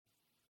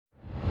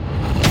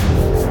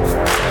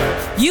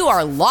You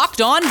are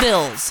Locked On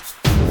Bills,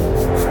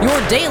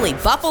 your daily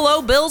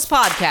Buffalo Bills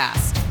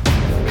podcast.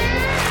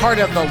 Part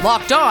of the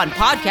Locked On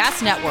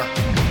Podcast Network,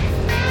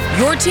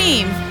 your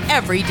team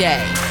every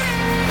day.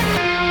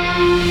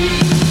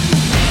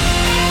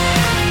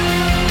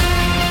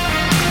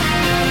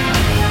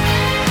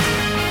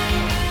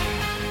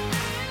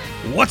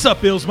 What's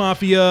up, Bills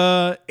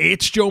Mafia?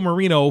 It's Joe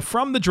Marino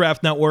from the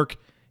Draft Network,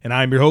 and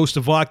I'm your host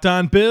of Locked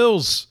On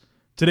Bills.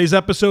 Today's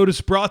episode is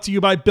brought to you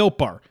by Built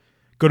Bar.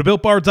 Go to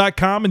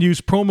BuiltBar.com and use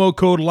promo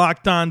code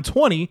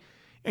LOCKEDON20,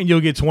 and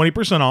you'll get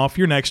 20% off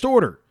your next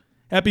order.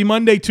 Happy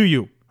Monday to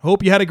you.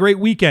 Hope you had a great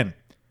weekend.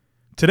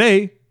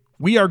 Today,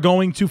 we are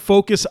going to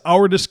focus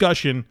our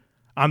discussion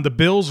on the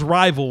Bills'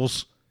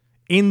 rivals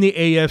in the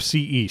AFC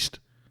East.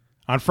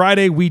 On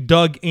Friday, we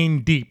dug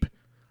in deep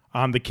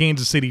on the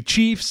Kansas City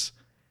Chiefs,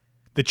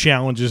 the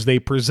challenges they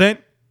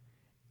present,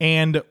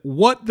 and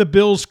what the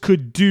Bills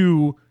could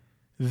do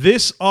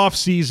this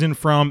offseason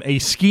from a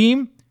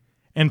scheme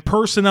and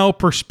personnel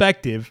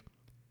perspective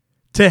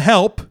to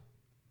help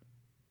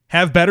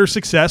have better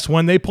success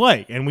when they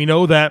play. And we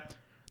know that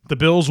the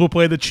Bills will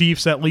play the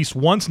Chiefs at least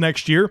once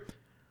next year,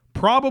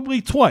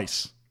 probably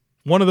twice.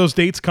 One of those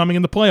dates coming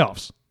in the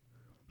playoffs.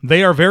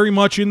 They are very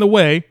much in the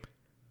way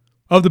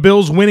of the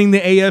Bills winning the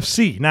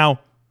AFC. Now,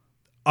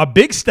 a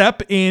big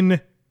step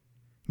in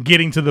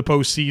getting to the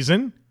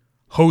postseason,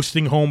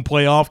 hosting home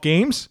playoff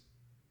games,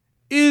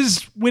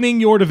 is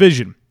winning your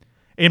division.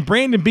 And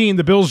Brandon Beane,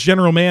 the Bills'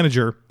 general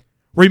manager,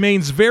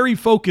 remains very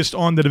focused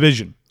on the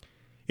division.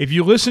 If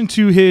you listen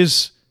to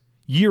his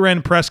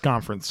year-end press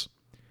conference,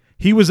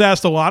 he was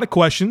asked a lot of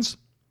questions,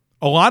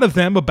 a lot of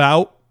them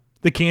about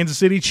the Kansas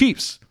City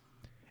Chiefs.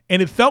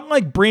 And it felt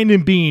like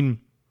Brandon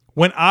Beane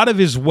went out of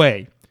his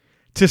way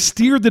to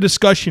steer the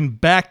discussion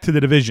back to the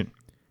division,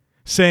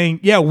 saying,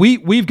 yeah,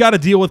 we've got to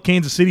deal with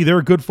Kansas City. They're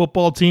a good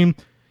football team,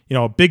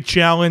 a big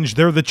challenge.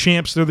 They're the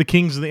champs. They're the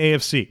kings of the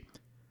AFC.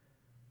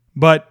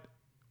 But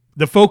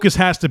the focus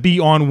has to be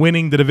on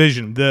winning the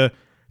division. The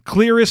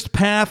clearest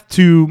path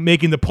to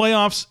making the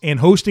playoffs and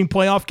hosting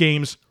playoff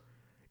games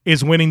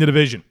is winning the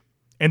division.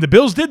 And the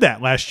Bills did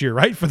that last year,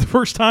 right? For the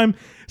first time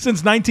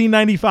since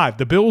 1995.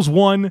 The Bills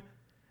won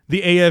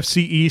the AFC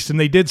East, and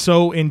they did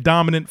so in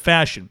dominant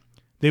fashion.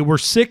 They were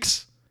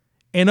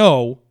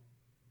 6-0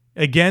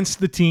 against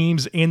the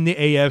teams in the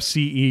AFC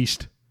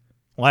East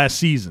last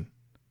season.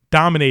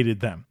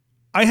 Dominated them.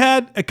 I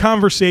had a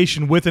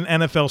conversation with an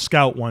NFL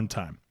scout one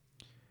time.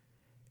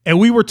 And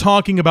we were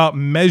talking about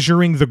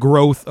measuring the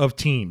growth of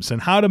teams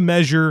and how to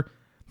measure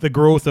the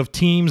growth of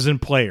teams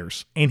and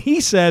players. And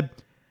he said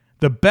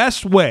the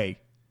best way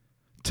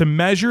to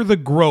measure the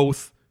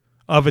growth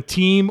of a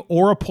team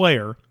or a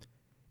player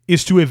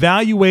is to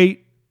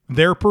evaluate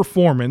their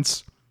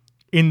performance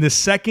in the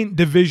second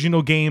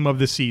divisional game of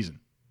the season.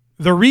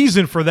 The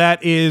reason for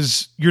that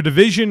is your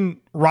division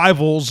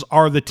rivals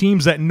are the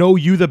teams that know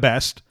you the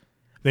best.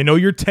 They know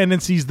your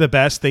tendencies the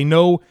best. They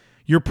know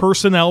your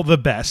personnel the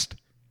best.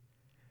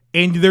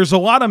 And there's a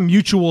lot of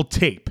mutual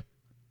tape.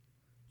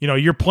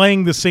 You're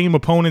playing the same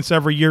opponents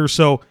every year,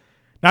 so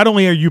not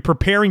only are you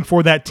preparing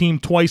for that team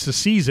twice a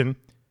season,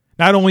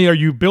 not only are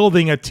you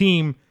building a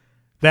team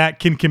that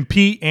can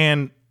compete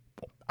and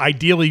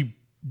ideally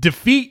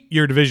defeat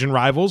your division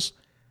rivals,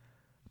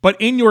 but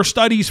in your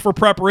studies for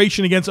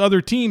preparation against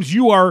other teams,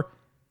 you are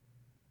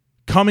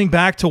coming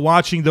back to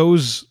watching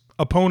those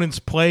opponents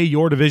play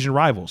your division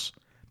rivals.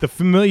 The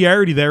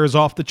familiarity there is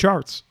off the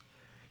charts.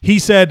 He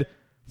said,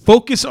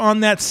 focus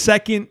on that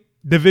second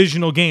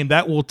divisional game.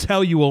 That will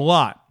tell you a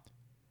lot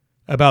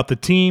about the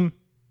team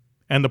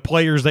and the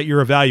players that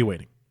you're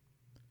evaluating.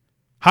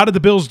 How did the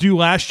Bills do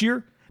last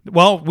year?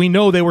 Well, we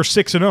know they were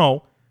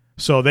 6-0,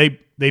 so they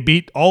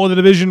beat all of the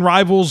division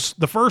rivals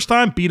the first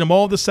time, beat them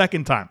all the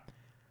second time.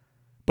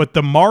 But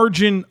the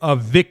margin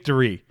of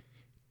victory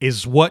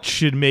is what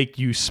should make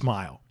you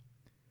smile.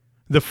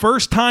 The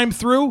first time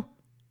through,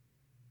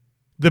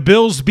 the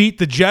Bills beat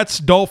the Jets,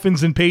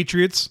 Dolphins, and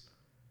Patriots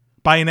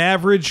by an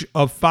average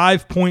of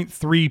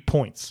 5.3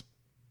 points.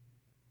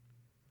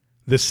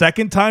 The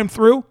second time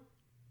through,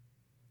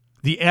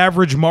 the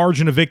average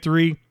margin of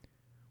victory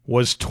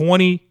was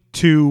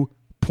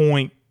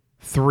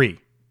 22.3.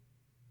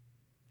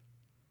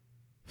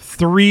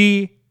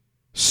 3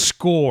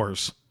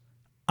 scores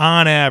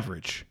on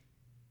average.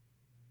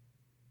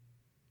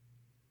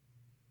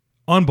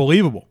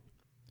 Unbelievable.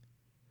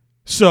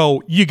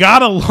 So you got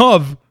to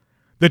love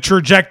the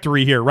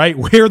trajectory here, right?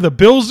 Where the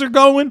Bills are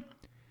going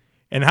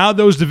and how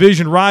those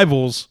division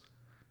rivals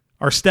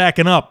are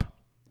stacking up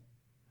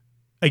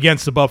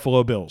against the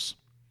Buffalo Bills.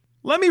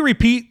 Let me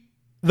repeat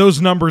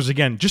those numbers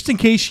again, just in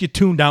case you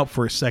tuned out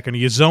for a second or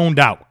you zoned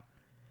out.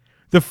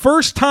 The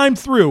first time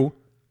through,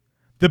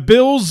 the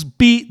Bills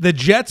beat the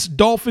Jets,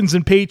 Dolphins,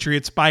 and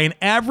Patriots by an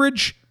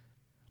average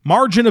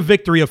margin of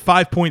victory of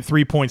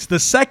 5.3 points. The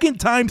second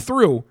time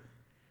through,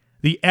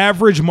 the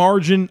average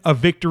margin of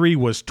victory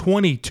was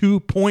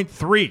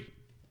 22.3.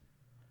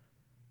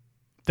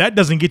 That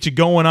doesn't get you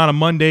going on a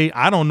Monday.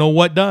 I don't know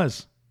what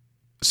does.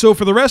 So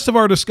for the rest of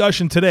our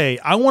discussion today,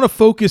 I want to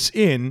focus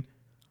in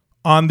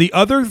on the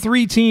other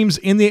three teams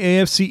in the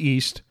AFC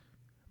East,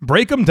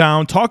 break them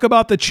down, talk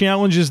about the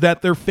challenges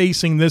that they're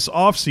facing this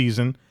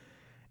offseason,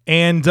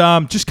 and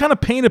just kind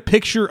of paint a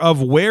picture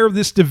of where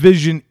this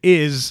division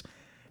is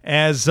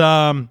as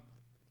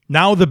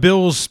now the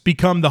Bills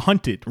become the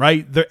hunted,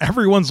 right?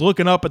 Everyone's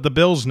looking up at the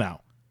Bills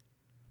now.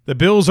 The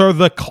Bills are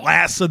the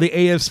class of the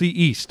AFC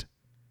East.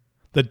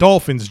 The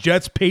Dolphins,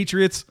 Jets,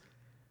 Patriots,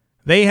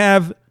 they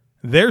have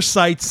their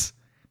sights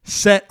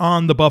set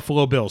on the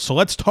Buffalo Bills. So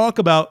let's talk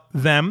about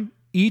them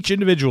each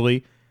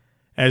individually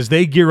as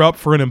they gear up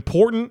for an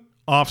important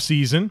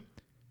offseason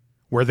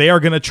where they are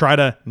going to try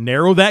to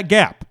narrow that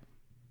gap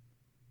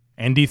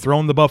and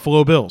dethrone the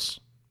Buffalo Bills.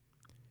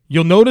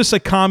 You'll notice a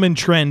common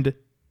trend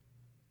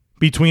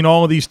between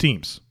all of these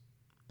teams.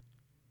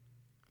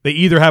 They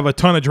either have a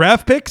ton of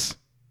draft picks,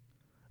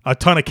 a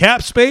ton of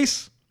cap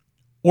space,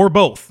 or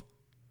both.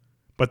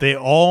 But they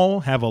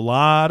all have a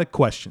lot of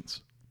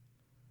questions.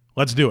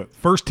 Let's do it.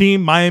 First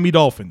team, Miami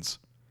Dolphins.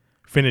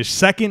 Finished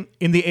second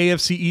in the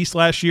AFC East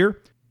last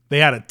year. They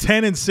had a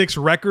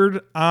 10-6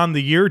 record on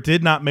the year,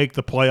 did not make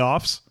the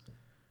playoffs.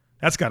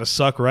 That's got to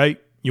suck,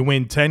 right? You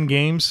win 10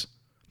 games.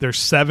 There's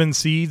 7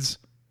 seeds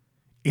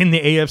in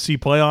the AFC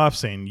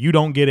playoffs, and you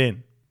don't get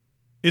in.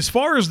 As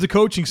far as the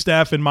coaching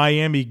staff in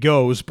Miami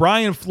goes,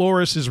 Brian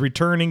Flores is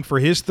returning for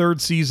his third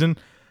season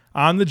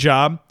on the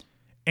job,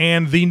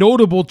 and the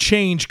notable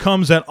change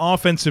comes at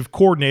offensive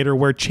coordinator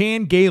where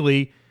Chan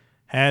Gailey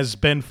has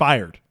been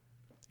fired.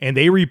 And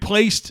they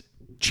replaced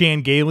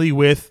Chan Gailey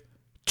with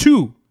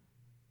 2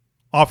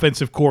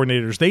 offensive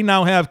coordinators. They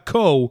now have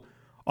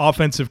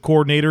co-offensive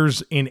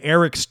coordinators in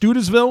Eric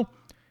Studesville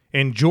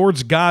and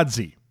George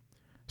Godsey.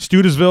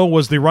 Studesville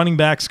was the running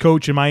backs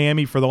coach in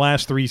Miami for the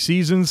last 3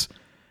 seasons.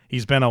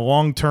 He's been a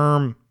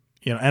long-term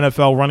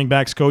NFL running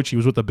backs coach. He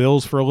was with the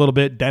Bills for a little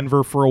bit,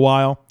 Denver for a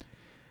while.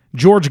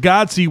 George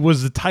Godsey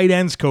was the tight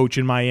ends coach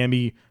in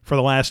Miami for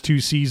the last 2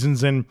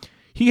 seasons, and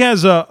he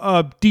has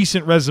a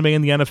decent resume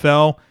in the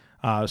NFL.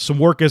 Some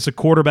work as a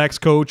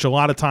quarterbacks coach, a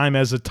lot of time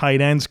as a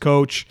tight ends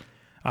coach.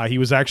 He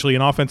was actually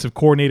an offensive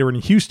coordinator in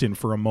Houston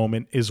for a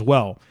moment as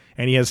well,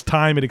 and he has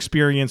time and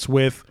experience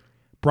with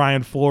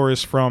Brian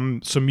Flores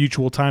from some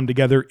mutual time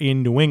together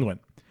in New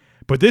England.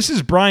 But this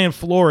is Brian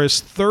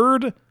Flores'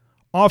 third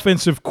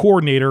offensive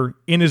coordinator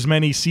in as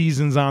many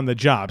seasons on the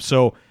job.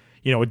 So,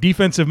 a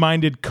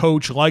defensive-minded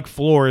coach like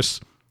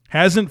Flores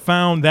hasn't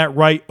found that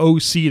right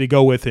OC to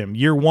go with him.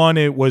 Year 1,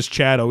 it was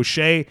Chad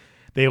O'Shea.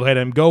 They let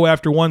him go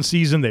after 1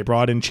 season. They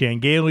brought in Chan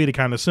Gailey to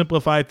kind of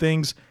simplify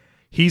things.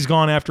 He's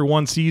gone after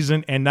 1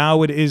 season, and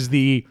now it is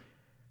the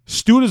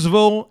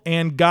Studesville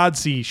and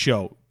Godsey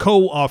show,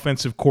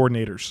 co-offensive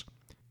coordinators.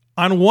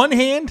 On one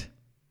hand,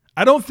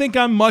 I don't think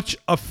I'm much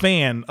a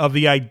fan of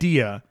the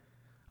idea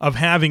of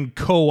having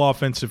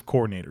co-offensive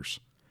coordinators.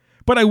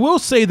 But I will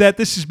say that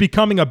this is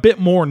becoming a bit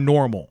more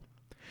normal.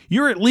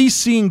 You're at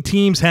least seeing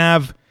teams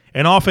have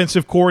an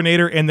offensive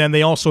coordinator and then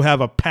they also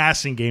have a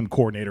passing game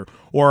coordinator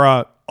or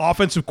an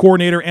offensive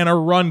coordinator and a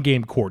run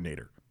game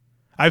coordinator.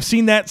 I've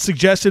seen that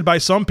suggested by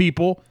some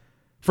people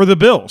for the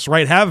Bills,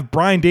 right? Have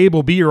Brian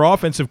Daboll be your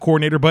offensive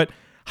coordinator, but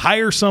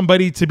hire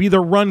somebody to be the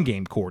run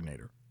game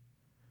coordinator.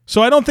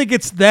 So I don't think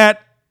it's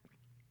that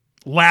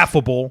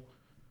laughable.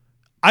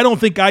 I don't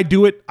think I'd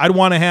do it. I'd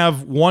want to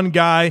have one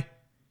guy,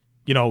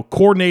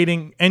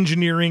 coordinating,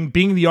 engineering,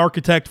 being the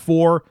architect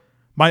for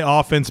my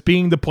offense,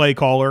 being the play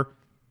caller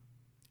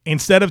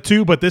instead of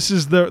 2, but this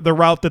is the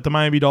route that the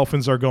Miami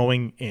Dolphins are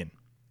going in.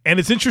 And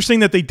it's interesting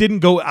that they didn't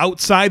go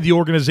outside the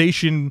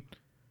organization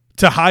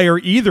to hire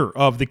either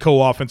of the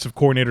co-offensive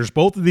coordinators.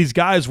 Both of these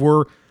guys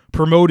were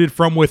promoted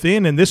from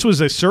within, and this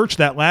was a search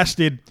that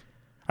lasted,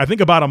 I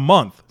think, about a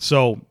month.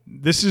 So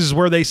this is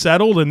where they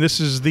settled, and this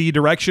is the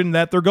direction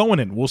that they're going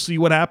in. We'll see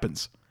what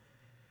happens.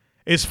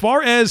 As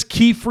far as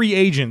key free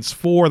agents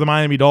for the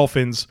Miami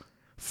Dolphins,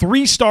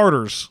 3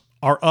 starters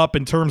are up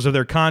in terms of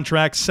their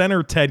contracts.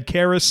 Center Ted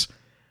Karras,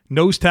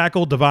 nose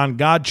tackle Devon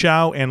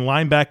Godchow, and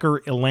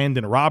linebacker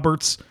Elandon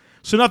Roberts.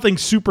 So nothing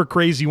super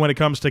crazy when it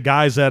comes to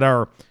guys that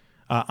are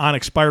on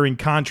expiring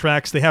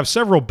contracts. They have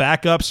several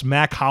backups.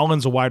 Mac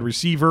Hollins, a wide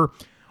receiver.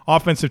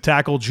 Offensive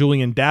tackle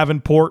Julian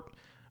Davenport.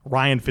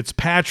 Ryan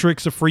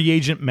Fitzpatrick's a free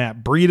agent.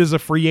 Matt Breed is a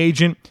free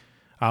agent.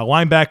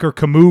 Linebacker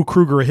Camus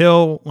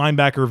Kruger-Hill.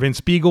 Linebacker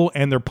Vince Beagle.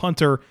 And their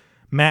punter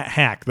Matt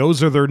Hack.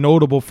 Those are their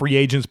notable free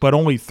agents, but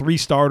only 3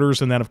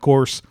 starters. And then, of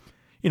course,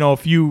 a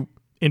few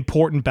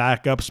important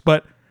backups,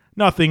 but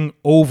nothing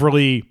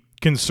overly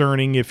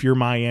concerning if you're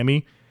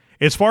Miami.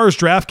 As far as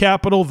draft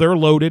capital, they're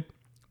loaded.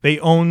 They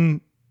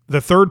own the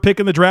 3rd pick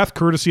in the draft,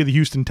 courtesy of the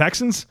Houston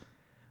Texans.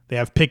 They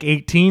have pick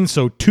 18,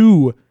 so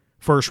 2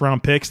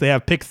 first-round picks. They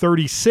have pick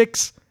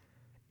 36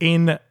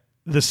 in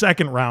the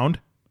 2nd round,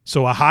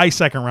 so a high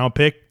 2nd-round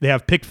pick. They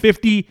have pick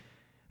 50.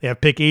 They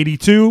have pick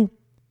 82.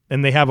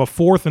 And they have a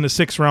 4th and a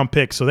 6th-round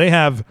pick. So they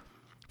have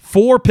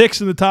 4 picks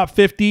in the top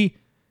 50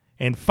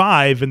 and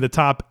 5 in the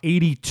top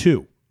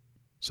 82.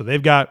 So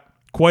they've got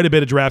quite a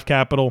bit of draft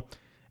capital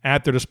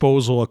at their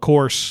disposal. Of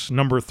course,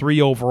 number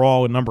 3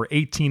 overall and number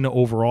 18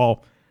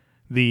 overall,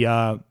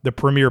 the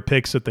premier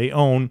picks that they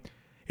own.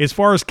 As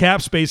far as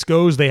cap space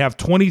goes, they have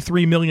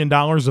 $23 million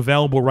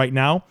available right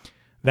now.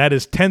 That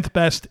is 10th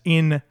best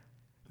in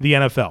the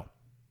NFL.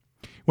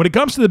 When it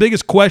comes to the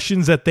biggest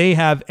questions that they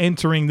have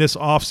entering this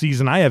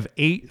offseason, I have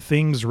 8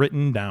 things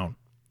written down.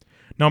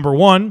 Number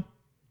 1,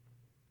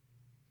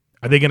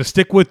 are they going to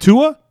stick with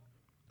Tua,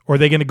 or are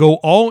they going to go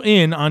all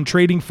in on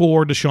trading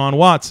for Deshaun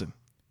Watson?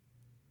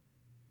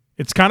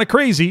 It's kind of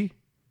crazy,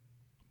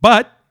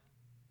 but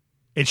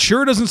it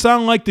sure doesn't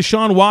sound like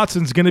Deshaun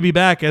Watson's going to be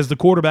back as the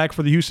quarterback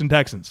for the Houston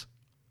Texans.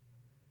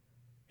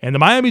 And the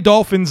Miami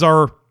Dolphins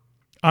are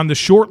on the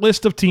short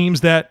list of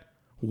teams that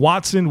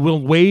Watson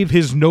will waive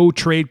his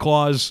no-trade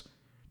clause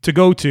to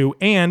go to,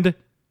 and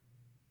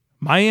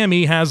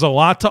Miami has a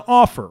lot to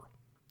offer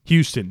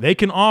Houston. They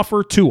can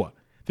offer Tua.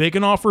 They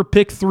can offer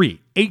pick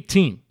 3,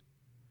 18.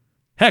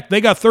 Heck,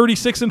 they got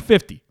 36 and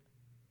 50.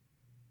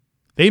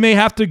 They may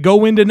have to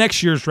go into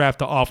next year's draft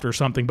to offer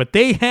something, but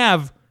they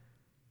have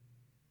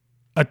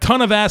a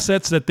ton of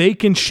assets that they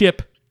can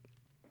ship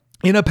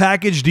in a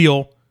package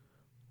deal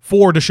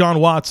for Deshaun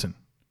Watson.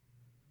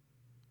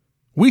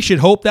 We should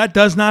hope that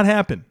does not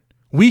happen.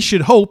 We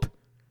should hope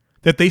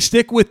that they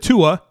stick with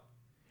Tua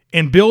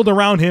and build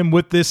around him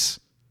with this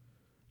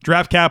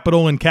draft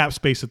capital and cap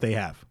space that they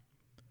have.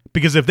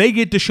 Because if they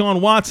get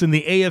Deshaun Watson,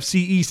 the AFC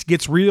East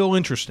gets real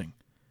interesting.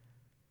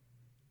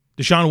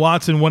 Deshaun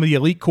Watson, one of the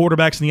elite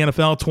quarterbacks in the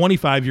NFL,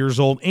 25 years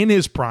old, in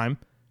his prime,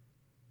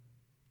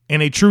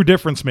 and a true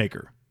difference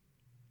maker.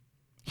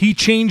 He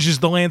changes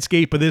the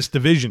landscape of this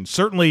division.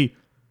 Certainly,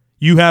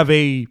 you have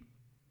a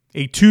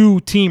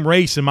 2-team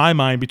race in my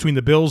mind between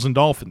the Bills and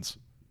Dolphins.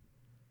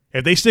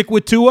 If they stick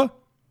with Tua,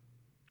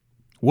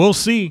 we'll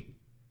see.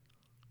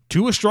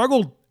 Tua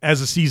struggled as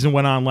the season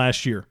went on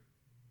last year.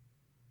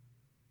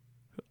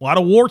 A lot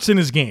of warts in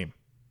his game.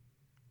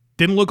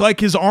 Didn't look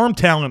like his arm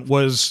talent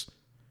was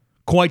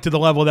quite to the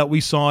level that we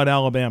saw at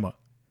Alabama.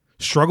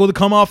 Struggled to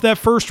come off that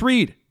first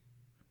read.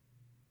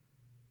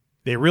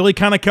 They really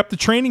kind of kept the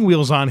training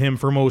wheels on him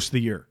for most of the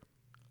year.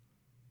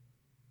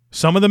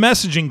 Some of the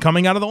messaging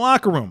coming out of the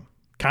locker room,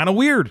 kind of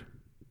weird.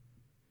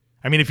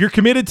 I mean, if you're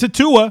committed to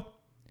Tua,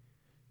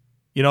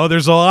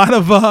 there's a lot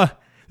of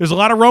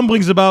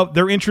rumblings about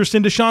their interest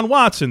in Deshaun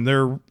Watson,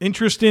 their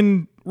interest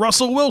in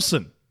Russell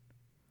Wilson.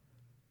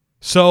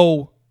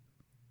 So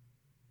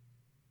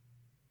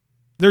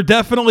they're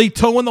definitely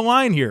towing the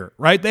line here,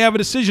 right? They have a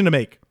decision to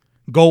make.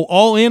 Go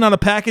all in on a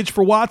package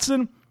for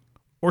Watson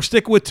or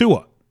stick with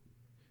Tua.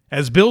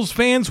 As Bills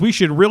fans, we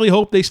should really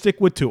hope they stick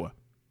with Tua.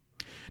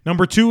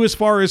 Number 2, as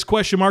far as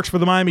question marks for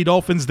the Miami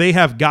Dolphins, they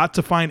have got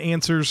to find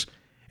answers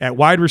at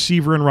wide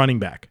receiver and running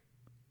back.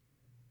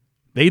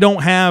 They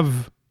don't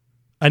have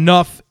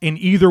enough in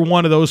either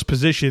one of those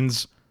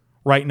positions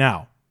right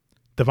now.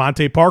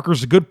 Devontae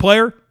Parker's a good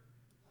player,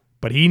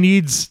 but he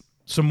needs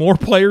some more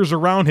players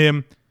around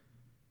him,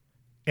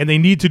 and they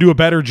need to do a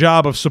better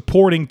job of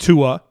supporting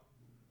Tua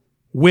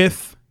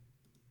with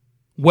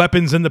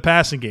weapons in the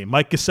passing game.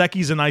 Mike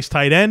Gesicki's a nice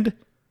tight end,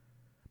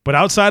 but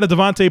outside of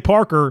Devontae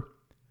Parker,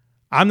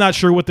 I'm not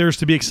sure what there's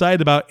to be excited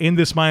about in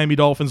this Miami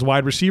Dolphins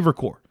wide receiver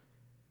core.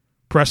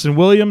 Preston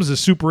Williams is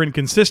super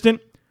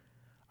inconsistent.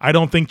 I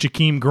don't think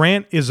Jakeem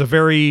Grant is a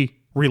very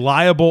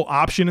reliable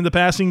option in the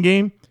passing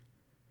game.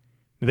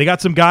 They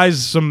got some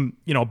guys,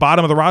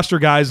 bottom of the roster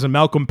guys, and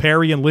Malcolm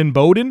Perry and Lynn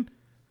Bowden.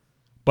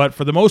 But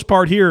for the most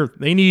part here,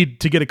 they need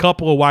to get a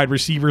couple of wide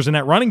receivers in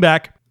that running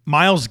back.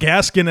 Myles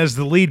Gaskin as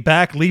the lead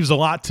back leaves a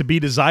lot to be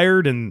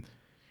desired. And,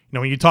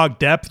 when you talk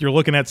depth, you're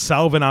looking at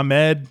Salvin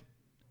Ahmed,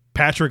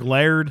 Patrick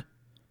Laird.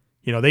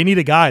 They need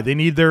a guy. They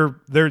need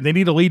they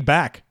need a lead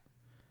back.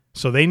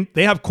 So they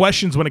have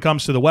questions when it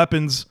comes to the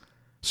weapons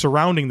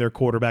surrounding their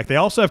quarterback. They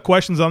also have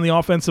questions on the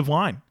offensive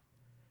line.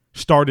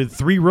 Started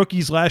 3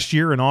 rookies last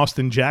year in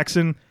Austin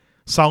Jackson,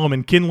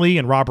 Solomon Kinley,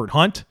 and Robert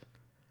Hunt.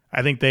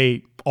 I think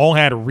they all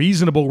had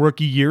reasonable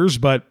rookie years,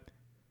 but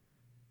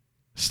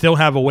still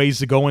have a ways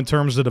to go in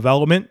terms of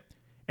development.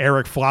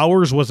 Eric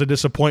Flowers was a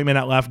disappointment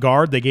at left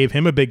guard. They gave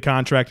him a big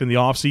contract in the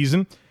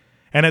offseason.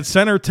 And at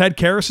center, Ted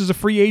Karras is a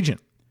free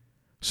agent.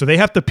 So they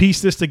have to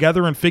piece this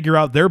together and figure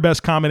out their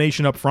best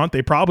combination up front.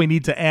 They probably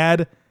need to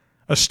add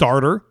a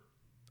starter.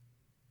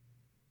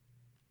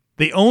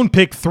 They own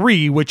pick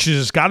 3, which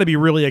has got to be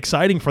really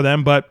exciting for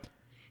them. But,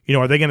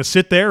 are they going to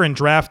sit there and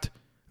draft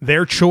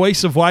their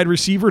choice of wide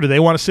receiver? Do they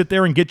want to sit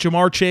there and get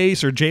Jamar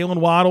Chase or Jalen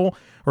Waddle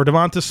or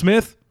Devonta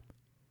Smith?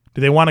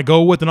 Do they want to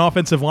go with an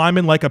offensive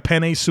lineman like a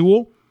Penei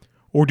Sewell?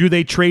 Or do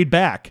they trade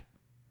back?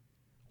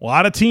 A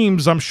lot of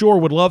teams, I'm sure,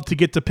 would love to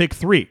get to pick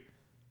 3.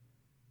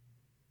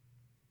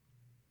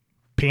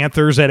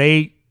 Panthers at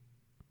 8,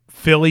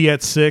 Philly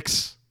at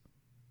 6,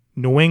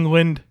 New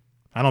England.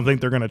 I don't think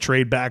they're going to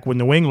trade back with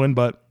New England,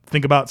 but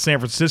think about San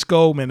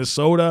Francisco,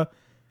 Minnesota.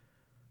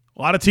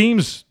 A lot of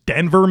teams,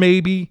 Denver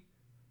maybe,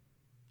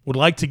 would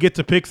like to get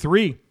to pick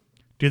 3.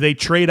 Do they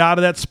trade out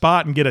of that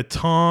spot and get a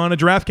ton of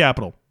draft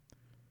capital?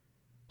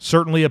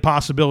 Certainly a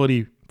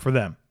possibility for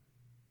them.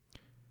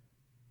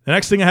 The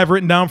next thing I have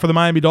written down for the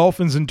Miami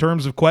Dolphins in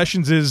terms of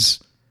questions is,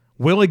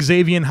 will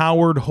Xavier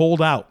Howard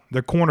hold out?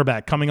 Their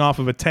cornerback coming off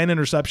of a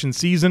 10-interception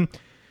season.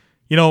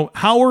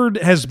 Howard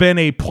has been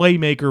a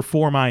playmaker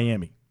for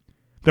Miami.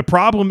 The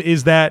problem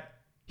is that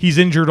he's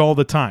injured all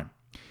the time.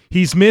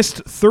 He's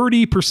missed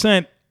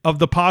 30% of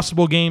the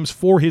possible games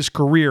for his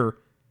career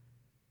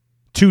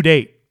to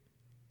date.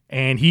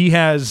 And he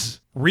has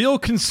real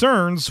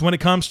concerns when it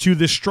comes to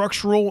the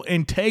structural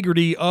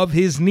integrity of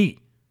his knee.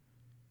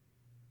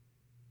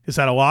 He's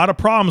had a lot of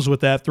problems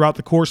with that throughout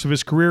the course of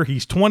his career.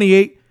 He's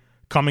 28,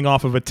 coming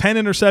off of a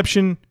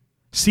 10-interception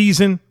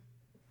season.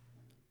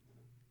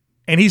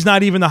 And he's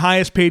not even the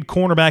highest paid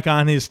cornerback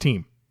on his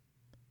team.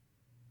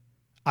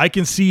 I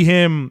can see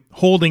him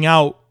holding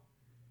out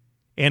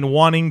and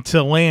wanting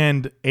to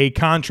land a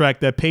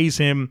contract that pays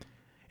him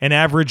an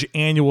average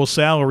annual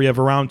salary of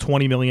around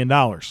 $20 million.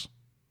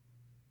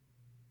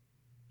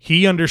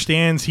 He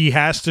understands he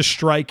has to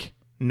strike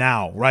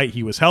now, right?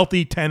 He was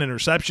healthy, 10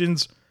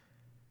 interceptions.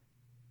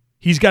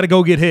 He's got to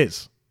go get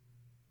his.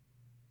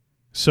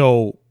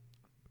 So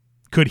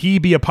could he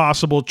be a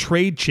possible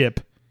trade chip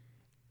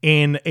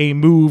in a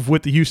move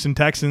with the Houston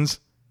Texans,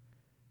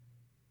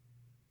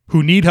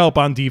 who need help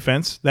on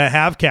defense, that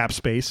have cap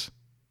space?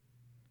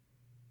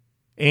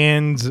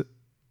 And,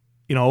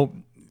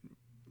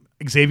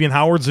 Xavier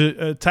Howard's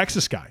a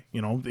Texas guy.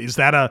 Is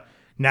that a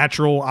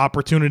natural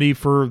opportunity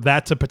for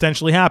that to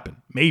potentially happen?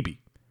 Maybe.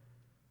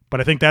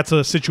 But I think that's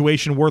a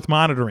situation worth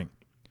monitoring.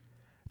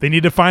 They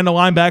need to find a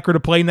linebacker to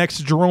play next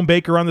to Jerome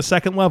Baker on the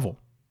second level.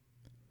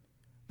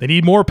 They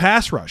need more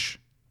pass rush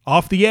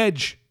off the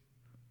edge.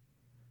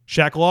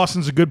 Shaq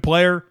Lawson's a good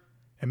player.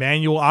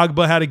 Emmanuel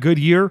Ogbah had a good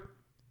year.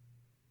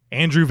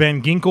 Andrew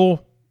Van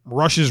Ginkel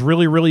rushes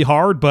really, really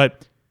hard,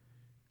 but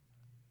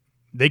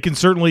they can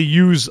certainly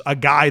use a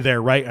guy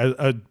there, right?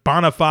 A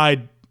bona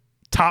fide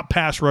top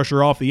pass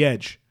rusher off the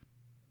edge.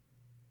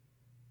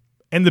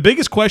 And the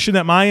biggest question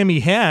that Miami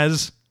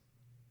has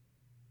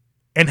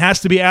and has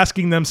to be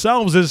asking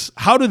themselves is,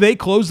 how do they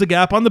close the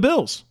gap on the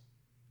Bills?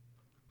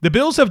 The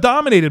Bills have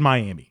dominated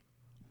Miami.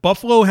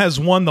 Buffalo has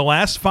won the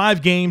last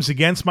 5 games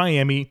against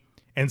Miami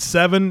and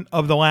 7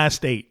 of the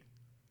last 8.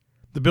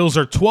 The Bills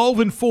are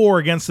 12-4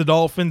 against the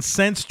Dolphins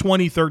since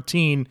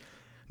 2013.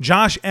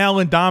 Josh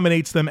Allen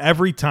dominates them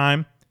every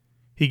time.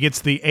 He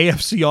gets the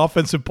AFC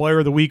Offensive Player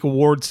of the Week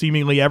award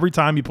seemingly every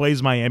time he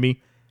plays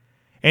Miami.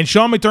 And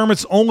Sean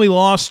McDermott's only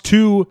loss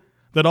to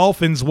the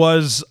Dolphins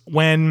was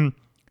when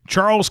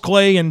Charles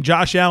Clay and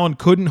Josh Allen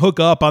couldn't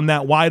hook up on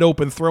that wide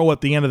open throw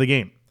at the end of the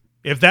game.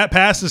 If that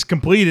pass is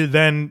completed,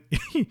 then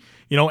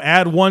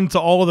add 1 to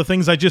all of the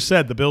things I just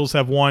said. The Bills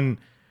have won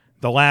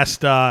the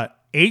last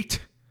 8.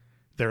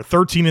 They're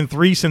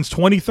 13-3 since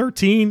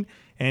 2013,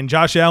 and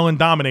Josh Allen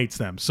dominates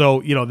them.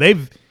 So,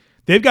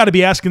 they've got to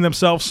be asking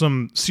themselves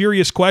some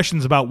serious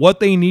questions about what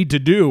they need to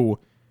do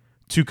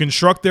to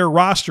construct their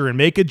roster and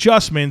make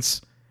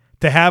adjustments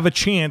to have a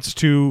chance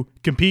to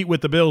compete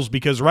with the Bills,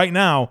 because right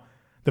now,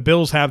 the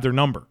Bills have their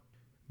number.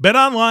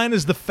 BetOnline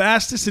is the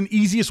fastest and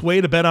easiest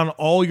way to bet on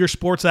all your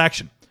sports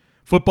action.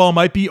 Football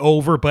might be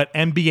over, but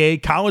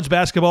NBA, college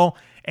basketball,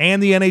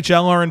 and the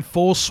NHL are in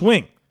full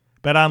swing.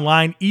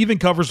 BetOnline even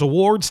covers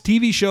awards,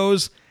 TV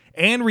shows,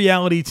 and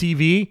reality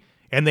TV,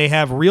 and they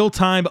have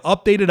real-time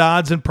updated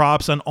odds and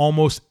props on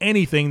almost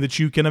anything that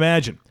you can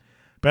imagine.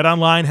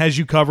 BetOnline has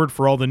you covered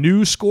for all the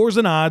news, scores,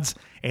 and odds,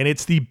 and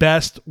it's the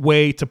best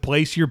way to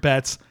place your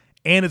bets,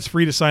 and it's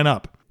free to sign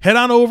up. Head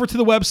on over to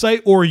the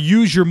website or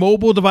use your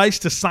mobile device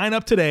to sign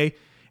up today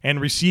and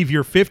receive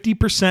your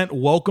 50%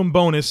 welcome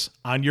bonus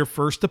on your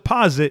first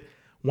deposit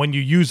when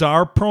you use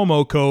our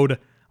promo code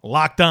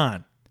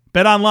LOCKEDON.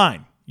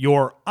 BetOnline,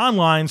 your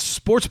online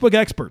sportsbook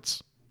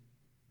experts.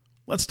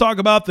 Let's talk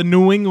about the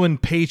New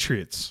England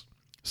Patriots.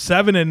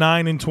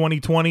 7-9 in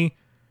 2020.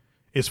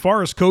 As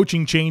far as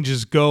coaching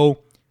changes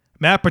go,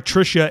 Matt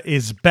Patricia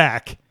is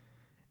back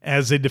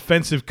as a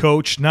defensive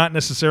coach, not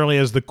necessarily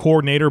as the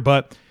coordinator,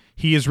 but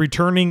he is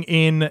returning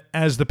in,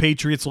 as the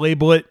Patriots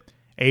label it,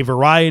 a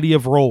variety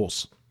of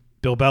roles.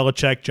 Bill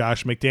Belichick,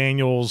 Josh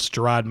McDaniels,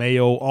 Gerard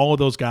Mayo, all of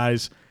those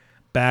guys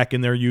back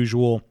in their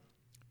usual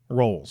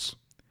roles.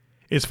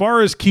 As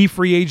far as key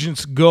free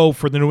agents go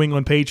for the New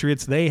England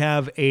Patriots, they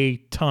have a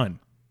ton.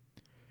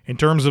 In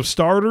terms of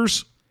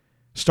starters,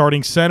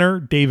 starting center,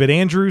 David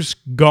Andrews,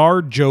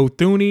 guard, Joe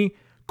Thuney,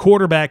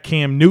 quarterback,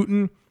 Cam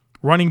Newton,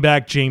 running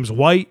back, James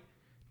White,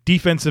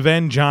 defensive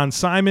end, John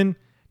Simon,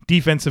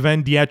 defensive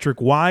end,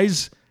 Deatrick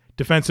Wise,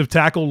 defensive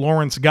tackle,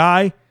 Lawrence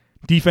Guy,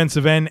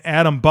 defensive end,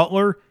 Adam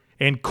Butler,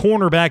 and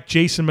cornerback,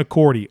 Jason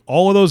McCourty.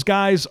 All of those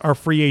guys are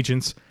free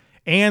agents,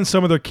 and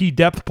some of their key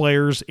depth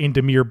players in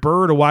Damiere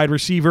Byrd, a wide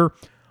receiver,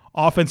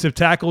 offensive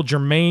tackle,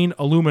 Jermaine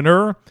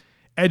Illumineur,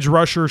 edge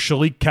rusher,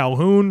 Shalik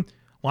Calhoun,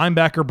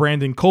 linebacker,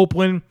 Brandon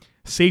Copeland,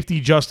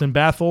 safety, Justin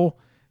Bethel,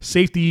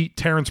 safety,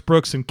 Terrence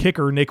Brooks, and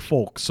kicker, Nick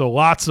Folk. So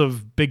lots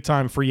of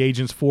big-time free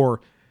agents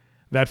for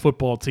that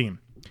football team.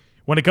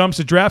 When it comes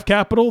to draft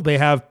capital, they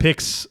have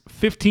picks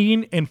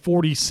 15 and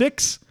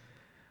 46.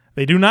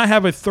 They do not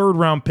have a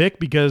third-round pick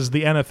because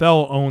the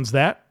NFL owns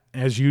that.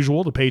 As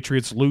usual, the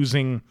Patriots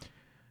losing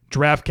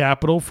draft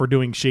capital for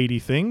doing shady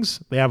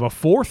things. They have a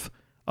 4th,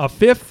 a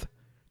 5th,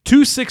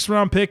 2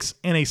 6th-round picks,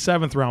 and a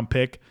 7th-round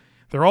pick.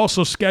 They're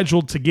also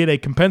scheduled to get a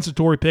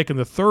compensatory pick in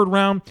the 3rd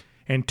round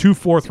and 2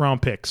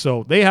 4th-round picks.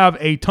 So they have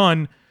a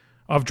ton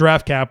of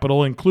draft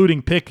capital,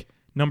 including pick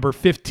number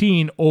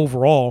 15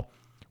 overall.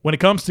 When it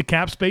comes to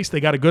cap space, they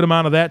got a good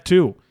amount of that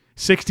too.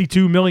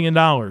 $62 million,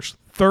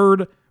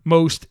 3rd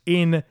most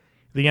in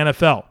the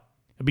NFL.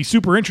 It'd be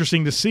super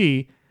interesting to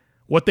see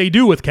what they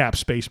do with cap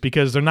space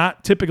because they're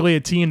not typically a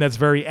team that's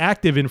very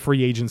active in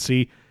free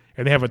agency,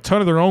 and they have a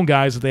ton of their own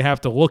guys that they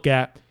have to look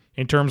at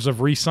in terms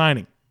of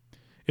re-signing.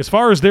 As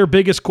far as their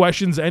biggest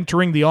questions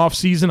entering the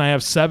offseason, I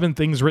have 7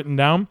 things written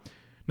down.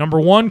 Number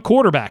 1,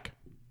 quarterback.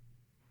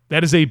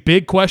 That is a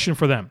big question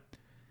for them.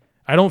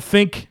 I don't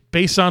think,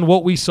 based on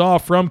what we saw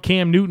from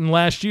Cam Newton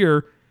last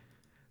year,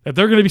 that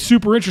they're going to be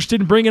super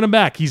interested in bringing him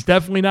back. He's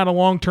definitely not a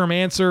long-term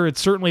answer. It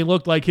certainly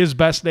looked like his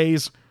best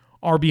days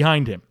are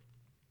behind him.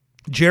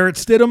 Jarrett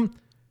Stidham,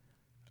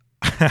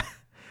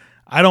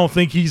 I don't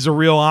think he's a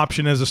real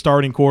option as a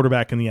starting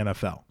quarterback in the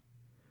NFL.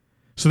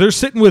 So they're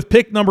sitting with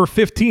pick number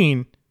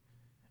 15,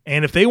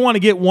 and if they want to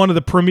get one of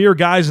the premier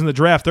guys in the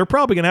draft, they're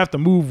probably going to have to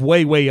move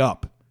way, way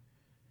up.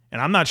 And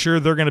I'm not sure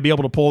they're going to be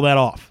able to pull that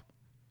off.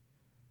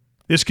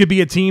 This could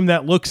be a team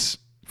that looks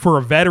for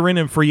a veteran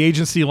in free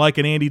agency like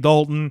an Andy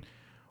Dalton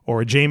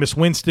or a Jameis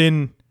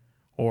Winston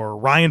or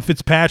Ryan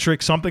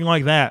Fitzpatrick, something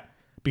like that,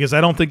 because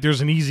I don't think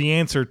there's an easy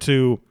answer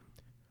to,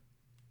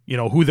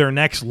 who their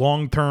next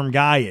long-term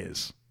guy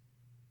is.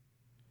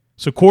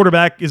 So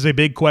quarterback is a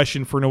big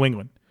question for New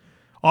England.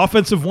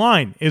 Offensive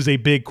line is a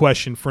big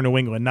question for New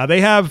England. Now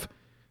they have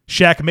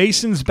Shaq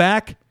Mason's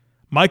back.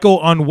 Michael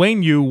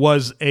Onwenu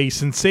was a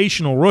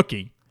sensational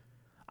rookie.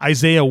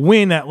 Isaiah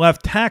Wynn at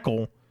left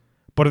tackle.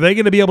 But are they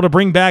going to be able to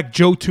bring back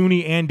Joe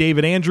Thuney and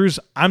David Andrews?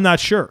 I'm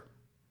not sure.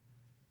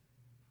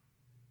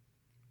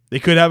 They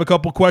could have a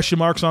couple question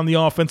marks on the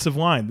offensive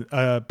line,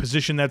 a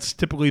position that's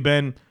typically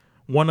been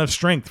one of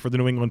strength for the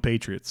New England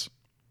Patriots.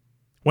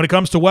 When it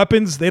comes to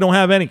weapons, they don't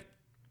have any.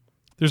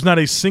 There's not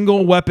a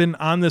single weapon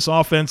on this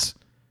offense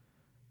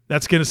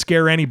that's going to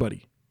scare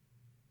anybody.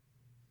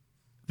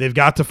 They've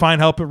got to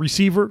find help at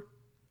receiver.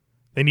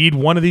 They need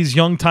one of these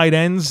young tight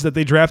ends that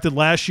they drafted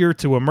last year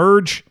to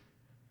emerge.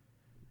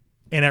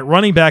 And at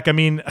running back,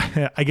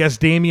 I guess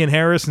Damian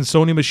Harris and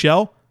Sony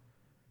Michel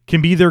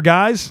can be their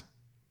guys.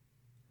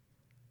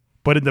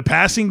 But in the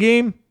passing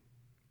game,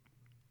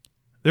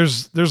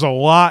 there's a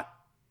lot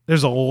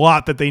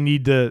that they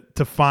need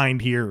to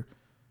find here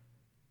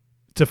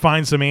to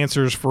find some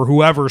answers for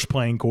whoever's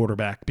playing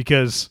quarterback,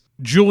 because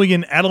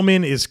Julian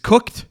Edelman is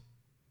cooked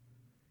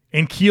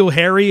and Keel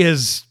Harry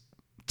is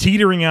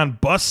teetering on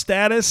bust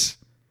status.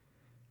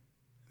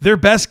 Their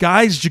best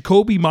guy is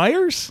Jacoby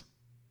Myers?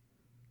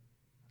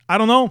 I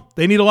don't know.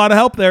 They need a lot of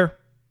help there.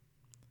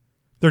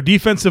 Their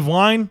defensive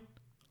line,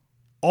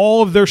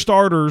 all of their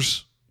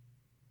starters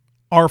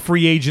are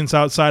free agents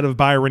outside of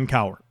Byron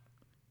Cowart.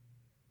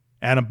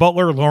 Adam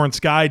Butler, Lawrence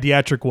Guy,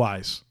 Deatrick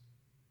Wise.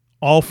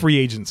 All free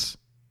agents.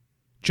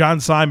 John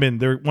Simon,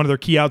 one of their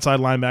key outside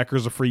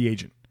linebackers, a free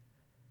agent.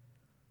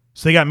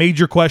 So they got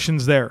major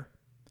questions there.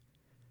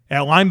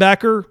 At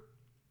linebacker,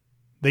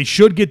 they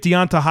should get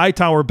Deonta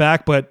Hightower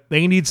back, but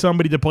they need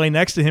somebody to play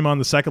next to him on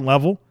the second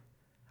level.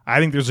 I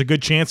think there's a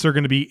good chance they're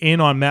going to be in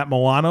on Matt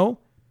Milano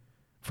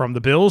from the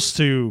Bills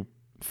to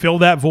fill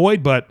that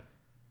void, but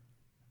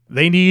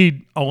they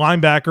need a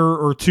linebacker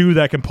or two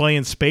that can play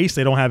in space.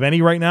 They don't have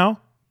any right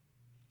now.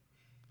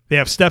 They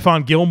have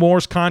Stephon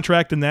Gilmore's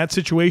contract in that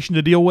situation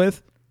to deal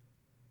with.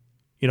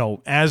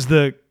 As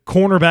the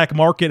cornerback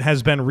market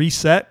has been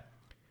reset,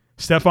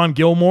 Stephon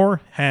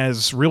Gilmore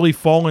has really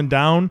fallen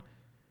down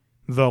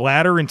the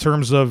ladder in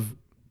terms of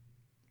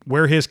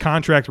where his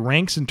contract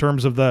ranks in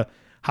terms of the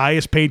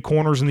highest paid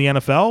corners in the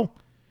NFL.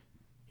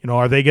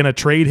 Are they going to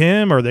trade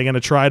him? Or are they going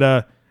to try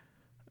to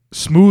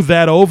smooth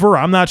that over?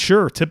 I'm not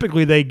sure.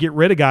 Typically, they get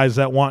rid of guys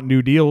that want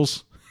new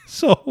deals.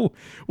 So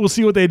we'll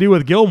see what they do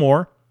with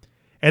Gilmore.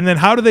 And then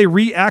how do they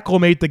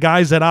reacclimate the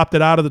guys that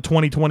opted out of the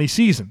 2020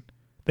 season?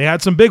 They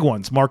had some big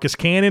ones. Marcus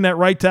Cannon at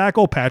right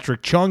tackle,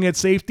 Patrick Chung at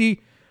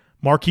safety,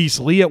 Marquise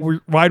Lee at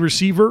wide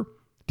receiver,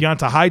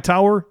 Deonta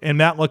Hightower, and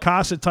Matt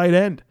Lacoste at tight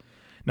end.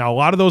 Now, a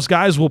lot of those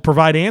guys will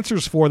provide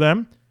answers for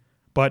them,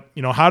 but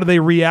how do they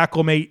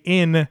reacclimate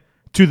in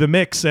to the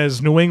mix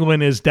as New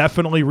England is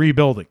definitely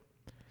rebuilding?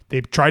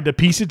 They've tried to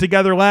piece it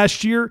together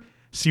last year,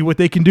 see what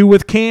they can do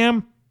with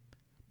Cam,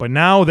 but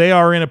now they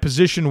are in a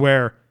position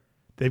where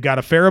they've got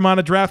a fair amount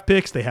of draft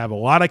picks, they have a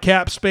lot of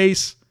cap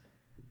space,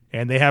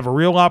 and they have a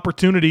real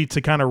opportunity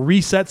to kind of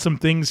reset some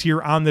things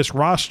here on this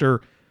roster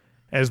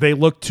as they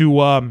look to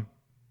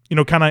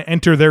kind of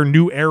enter their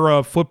new era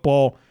of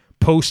football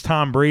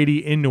post-Tom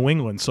Brady in New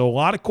England. So a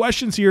lot of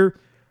questions here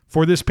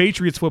for this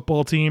Patriots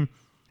football team,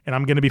 and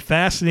I'm going to be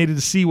fascinated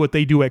to see what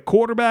they do at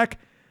quarterback,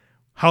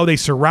 how they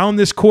surround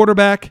this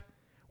quarterback,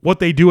 what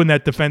they do in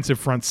that defensive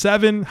front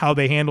seven, how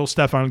they handle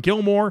Stephon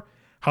Gilmore,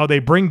 how they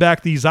bring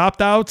back these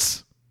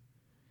opt-outs,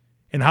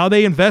 and how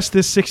they invest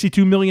this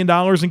 $62 million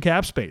in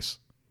cap space.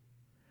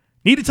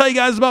 Need to tell you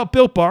guys about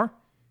Built Bar.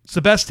 It's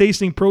the best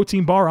tasting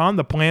protein bar on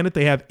the planet.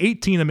 They have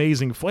 18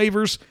 amazing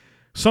flavors.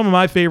 Some of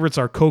my favorites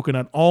are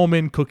coconut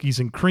almond, cookies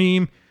and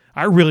cream.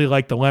 I really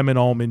like the lemon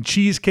almond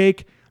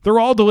cheesecake. They're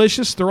all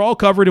delicious. They're all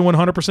covered in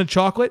 100%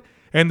 chocolate,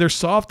 and they're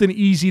soft and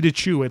easy to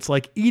chew. It's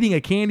like eating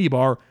a candy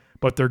bar,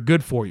 but they're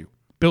good for you.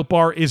 Built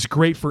Bar is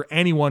great for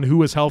anyone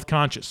who is health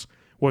conscious.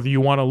 Whether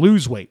you want to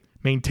lose weight,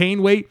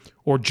 maintain weight,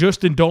 or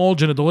just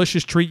indulge in a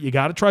delicious treat, you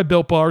got to try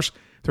Built Bars.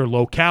 They're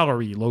low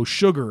calorie, low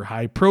sugar,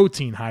 high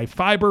protein, high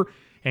fiber,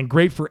 and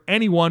great for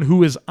anyone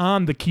who is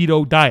on the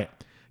keto diet.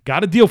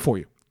 Got a deal for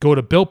you. Go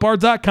to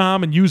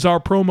BuiltBar.com and use our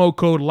promo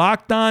code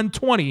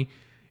LOCKEDON20,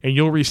 and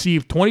you'll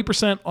receive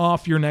 20%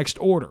 off your next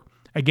order.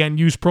 Again,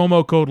 use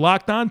promo code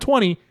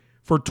LOCKEDON20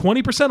 for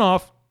 20%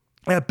 off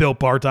at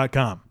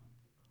BuiltBar.com.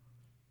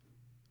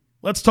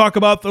 Let's talk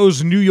about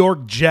those New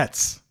York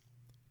Jets.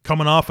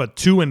 Coming off a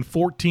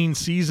 2-14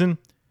 season,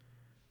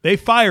 they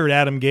fired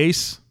Adam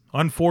Gase,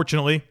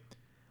 unfortunately.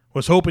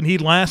 Was hoping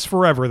he'd last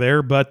forever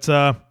there, but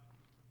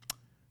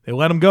they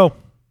let him go.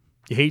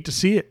 You hate to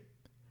see it.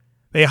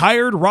 They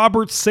hired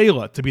Robert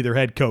Saleh to be their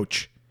head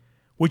coach,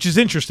 which is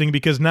interesting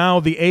because now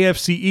the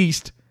AFC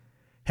East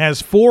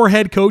has 4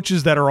 head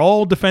coaches that are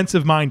all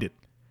defensive-minded.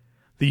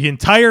 The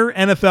entire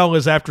NFL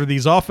is after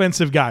these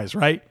offensive guys,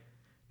 right?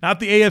 Not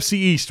the AFC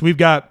East. We've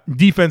got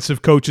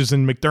defensive coaches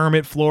in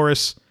McDermott,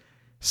 Flores,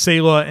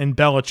 Saleh, and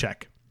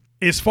Belichick.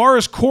 As far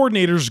as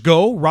coordinators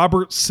go,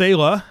 Robert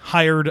Saleh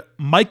hired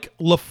Mike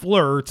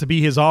LaFleur to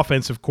be his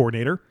offensive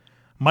coordinator.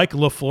 Mike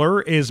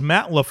LaFleur is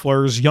Matt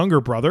LaFleur's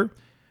younger brother.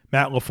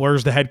 Matt LaFleur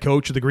is the head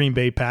coach of the Green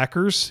Bay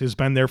Packers, has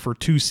been there for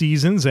 2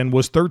 seasons and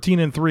was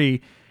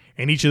 13-3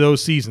 in each of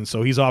those seasons.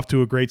 So he's off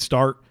to a great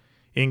start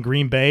in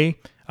Green Bay.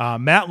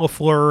 Matt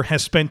LaFleur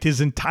has spent his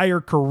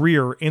entire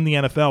career in the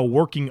NFL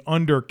working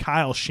under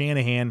Kyle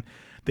Shanahan.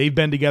 They've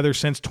been together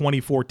since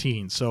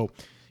 2014. So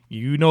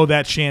you know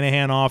that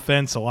Shanahan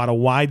offense, a lot of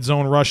wide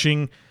zone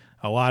rushing,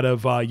 a lot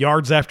of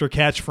yards after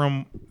catch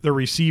from the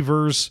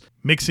receivers,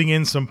 mixing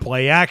in some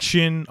play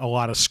action, a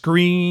lot of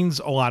screens,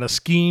 a lot of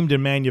schemed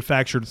and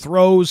manufactured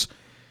throws.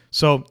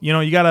 So, you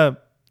know, you gotta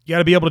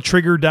be able to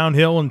trigger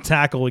downhill and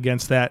tackle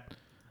against that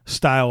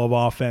style of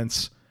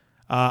offense.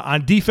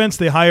 On defense,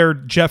 they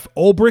hired Jeff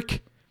Ulbrich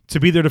to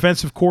be their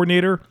defensive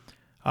coordinator.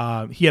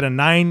 He had a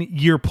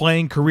 9-year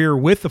playing career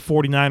with the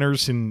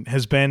 49ers and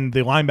has been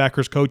the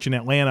linebackers coach in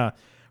Atlanta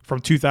from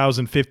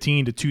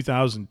 2015 to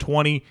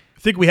 2020. I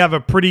think we have a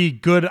pretty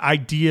good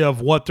idea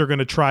of what they're going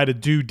to try to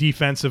do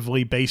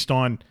defensively based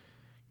on,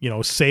 you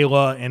know,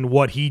 Saleh and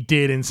what he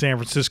did in San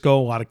Francisco.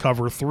 A lot of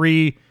cover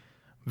 3,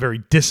 very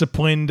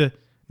disciplined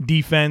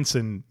defense,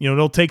 and, you know,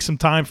 it'll take some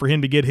time for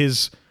him to get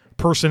his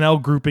personnel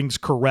groupings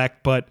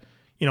correct, but,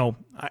 you know,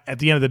 at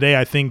the end of the day,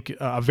 I think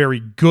a very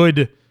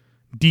good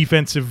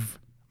defensive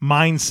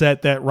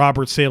mindset that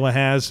Robert Saleh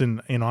has,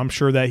 and, you know, I'm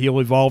sure that he'll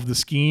evolve the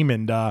scheme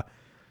and,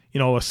 you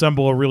know,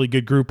 assemble a really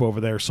good group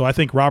over there. So I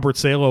think Robert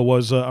Saleh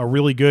was a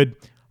really good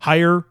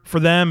hire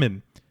for them,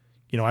 and,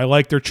 you know, I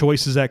like their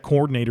choices at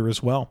coordinator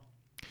as well.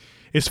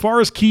 As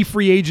far as key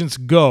free agents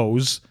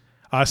goes,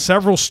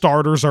 several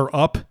starters are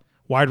up.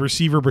 Wide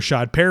receiver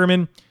Brashad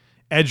Perriman,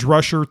 edge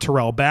rusher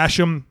Terrell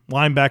Basham,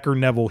 linebacker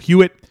Neville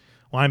Hewitt,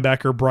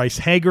 linebacker Bryce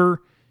Hager,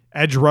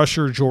 edge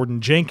rusher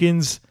Jordan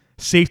Jenkins,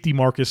 safety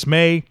Marcus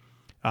May,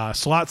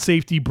 slot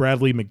safety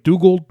Bradley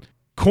McDougald,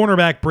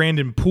 cornerback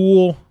Brandon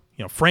Poole.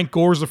 You know, Frank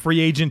Gore's a free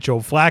agent, Joe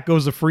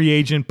Flacco's a free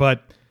agent,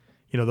 but,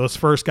 you know, those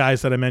first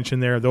guys that I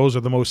mentioned there, those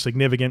are the most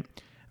significant.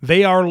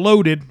 They are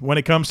loaded when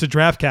it comes to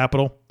draft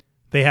capital.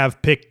 They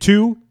have pick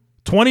 2,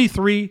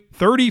 23,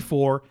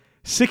 34,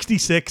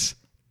 66,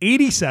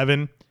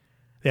 87.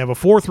 They have a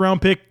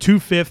 4th-round pick, 2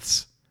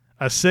 5ths,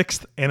 a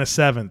 6th, and a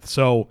 7th.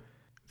 So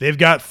they've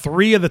got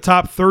 3 of the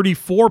top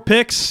 34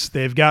 picks.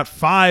 They've got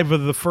 5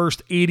 of the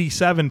first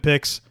 87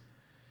 picks.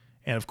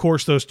 And, of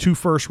course, those 2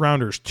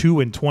 first-rounders, 2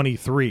 and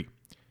 23.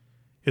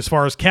 As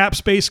far as cap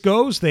space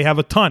goes, they have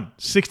a ton,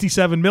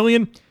 $67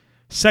 million,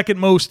 second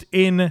most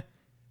in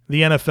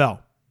the NFL.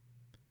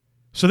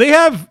 So they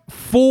have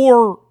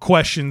 4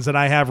 questions that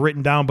I have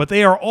written down, but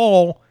they are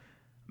all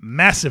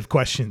massive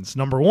questions.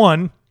 Number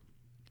 1,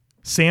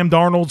 Sam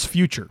Darnold's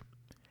future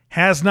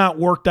has not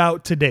worked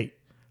out to date.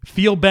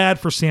 Feel bad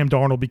for Sam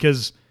Darnold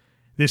because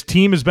this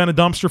team has been a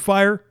dumpster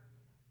fire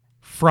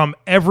from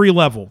every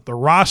level. The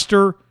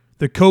roster,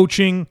 the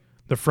coaching,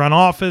 the front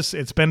office,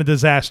 it's been a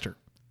disaster.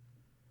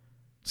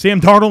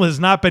 Sam Darnold has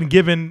not been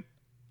given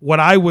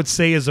what I would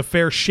say is a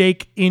fair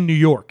shake in New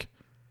York.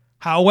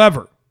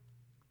 However,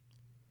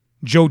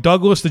 Joe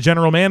Douglas, the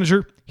general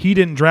manager, he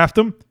didn't draft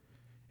him,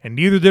 and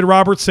neither did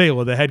Robert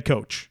Saleh, the head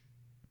coach.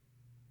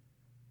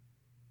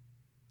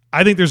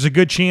 I think there's a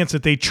good chance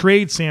that they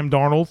trade Sam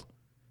Darnold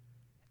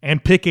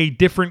and pick a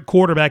different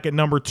quarterback at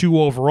number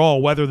 2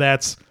 overall, whether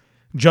that's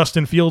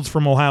Justin Fields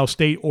from Ohio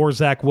State or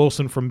Zach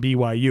Wilson from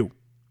BYU.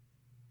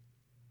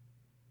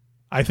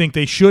 I think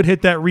they should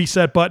hit that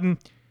reset button,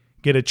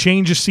 get a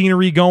change of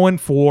scenery going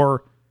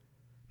for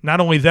not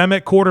only them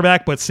at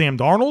quarterback, but Sam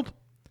Darnold,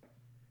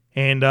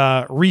 and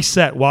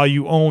reset while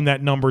you own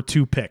that number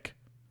 2 pick.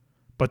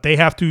 But they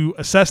have to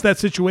assess that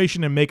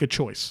situation and make a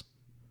choice.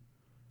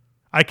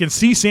 I can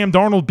see Sam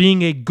Darnold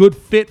being a good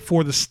fit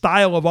for the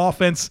style of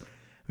offense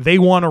they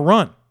want to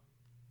run.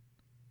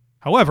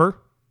 However,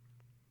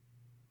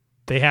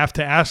 they have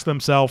to ask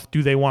themselves,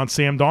 do they want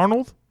Sam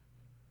Darnold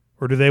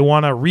or do they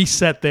want to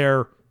reset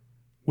there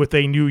with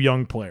a new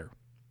young player?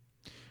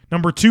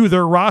 Number 2,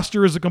 their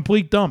roster is a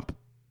complete dump.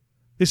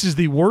 This is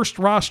the worst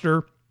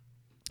roster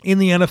in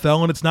the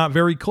NFL, and it's not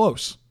very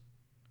close.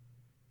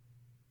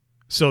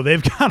 So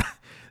they've got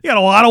a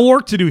lot of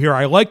work to do here.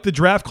 I like the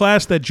draft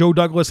class that Joe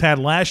Douglas had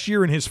last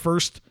year in his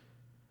first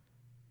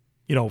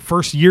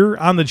year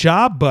on the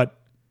job, but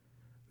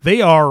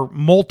they are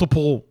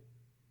multiple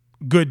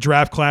good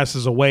draft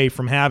classes away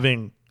from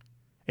having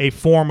a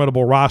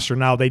formidable roster.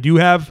 Now, they do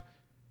have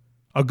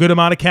a good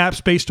amount of cap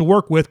space to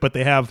work with, but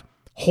they have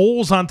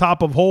holes on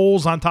top of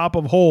holes on top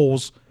of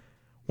holes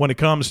when it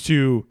comes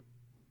to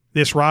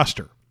this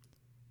roster.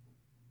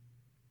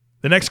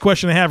 The next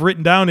question I have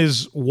written down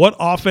is, what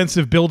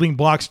offensive building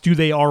blocks do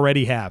they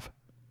already have?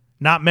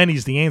 Not many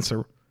is the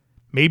answer.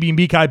 Maybe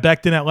Mekhi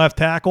Becton at left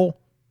tackle.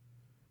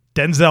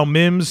 Denzel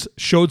Mims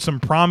showed some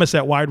promise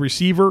at wide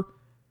receiver.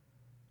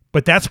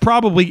 But that's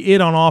probably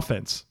it on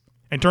offense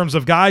in terms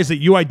of guys that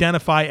you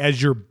identify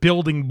as your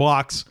building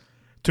blocks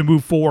to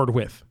move forward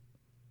with.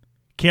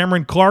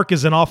 Cameron Clark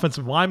is an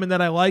offensive lineman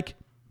that I like.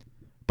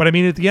 But, I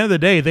mean, at the end of the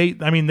day,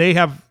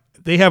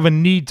 they have a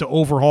need to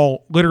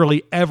overhaul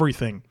literally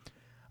everything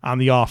on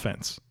the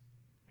offense.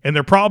 And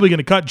they're probably going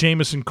to cut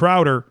Jamison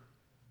Crowder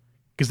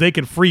because they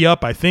can free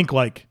up, I think,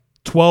 like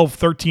 $12,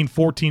 $13,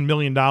 $14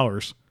 million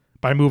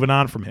by moving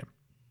on from him.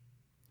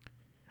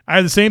 I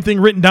have the same thing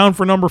written down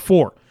for number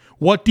 4.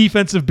 What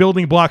defensive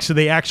building blocks do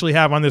they actually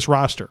have on this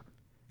roster?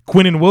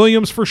 Quinnen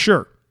Williams, for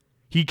sure.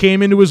 He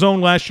came into his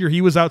own last year. He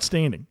was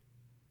outstanding.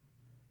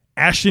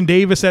 Ashton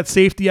Davis at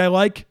safety, I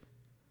like.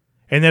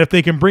 And then if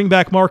they can bring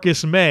back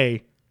Marcus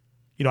May,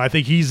 I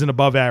think he's an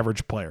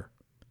above-average player.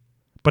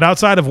 But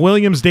outside of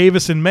Williams,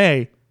 Davis, and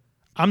May,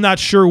 I'm not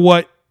sure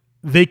what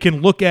they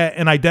can look at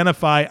and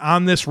identify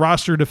on this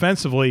roster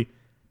defensively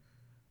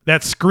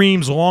that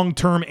screams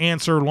long-term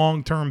answer,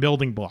 long-term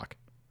building block.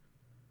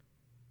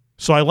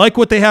 So I like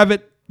what they have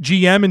at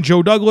GM and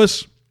Joe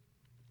Douglas.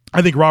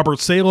 I think Robert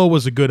Saleh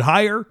was a good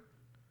hire.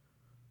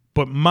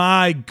 But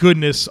my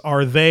goodness,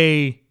 are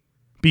they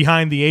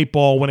behind the 8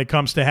 ball when it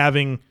comes to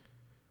having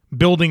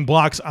building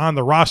blocks on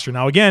the roster.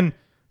 Now, again,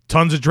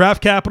 tons of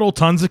draft capital,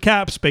 tons of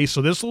cap space,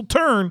 so this will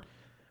turn.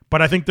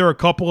 But I think they're a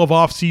couple of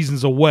off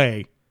seasons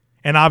away,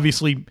 and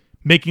obviously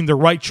making the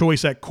right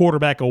choice at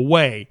quarterback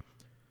away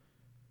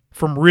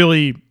from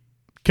really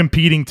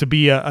competing to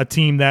be a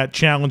team that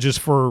challenges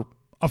for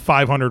a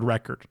 500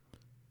 record.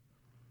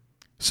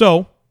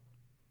 So,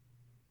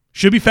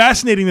 should be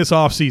fascinating this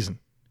offseason.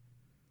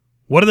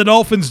 What do the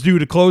Dolphins do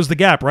to close the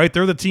gap, right?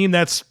 They're the team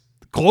that's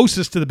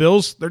closest to the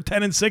Bills. They're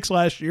 10-6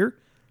 last year.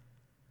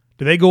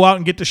 Do they go out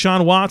and get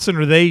Deshaun Watson,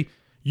 or do they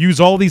use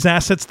all these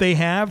assets they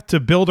have to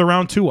build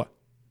around Tua?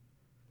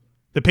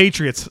 The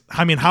Patriots,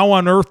 I mean, how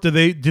on earth do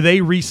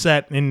they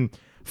reset and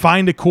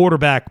find a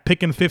quarterback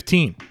picking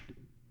 15?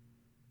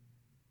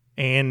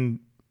 And,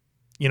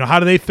 how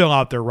do they fill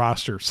out their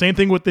roster? Same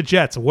thing with the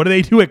Jets. What do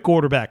they do at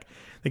quarterback?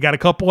 They got a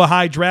couple of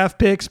high draft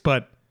picks,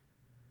 but,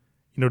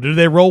 do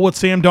they roll with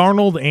Sam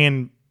Darnold?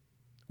 And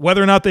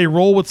whether or not they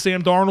roll with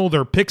Sam Darnold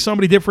or pick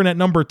somebody different at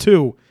number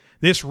 2,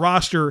 this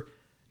roster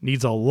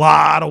needs a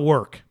lot of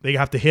work. They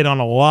have to hit on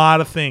a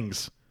lot of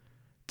things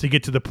to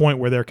get to the point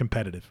where they're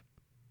competitive.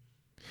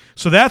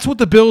 So that's what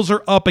the Bills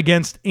are up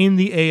against in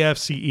the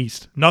AFC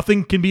East.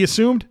 Nothing can be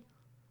assumed,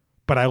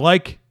 but I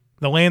like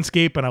the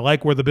landscape and I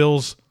like where the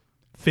Bills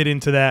fit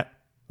into that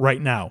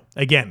right now.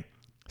 Again,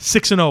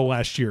 6-0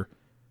 last year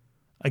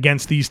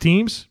against these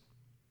teams,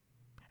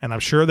 and I'm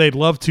sure they'd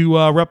love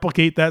to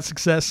replicate that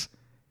success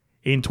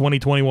in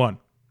 2021.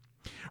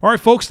 All right,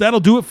 folks, that'll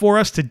do it for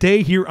us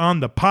today here on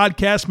the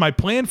podcast. My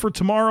plan for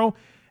tomorrow,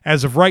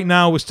 as of right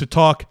now, is to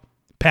talk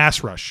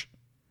pass rush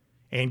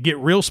and get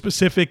real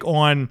specific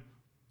on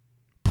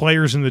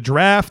players in the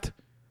draft,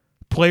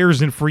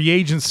 players in free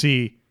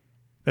agency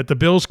that the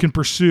Bills can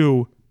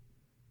pursue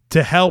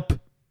to help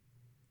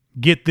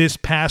get this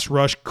pass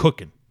rush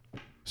cooking.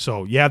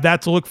 So you have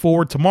that to look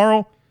forward to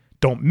tomorrow.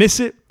 Don't miss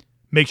it.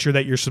 Make sure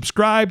that you're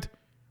subscribed,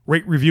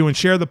 rate, review, and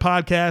share the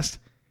podcast.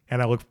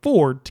 And I look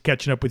forward to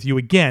catching up with you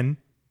again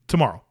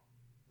tomorrow.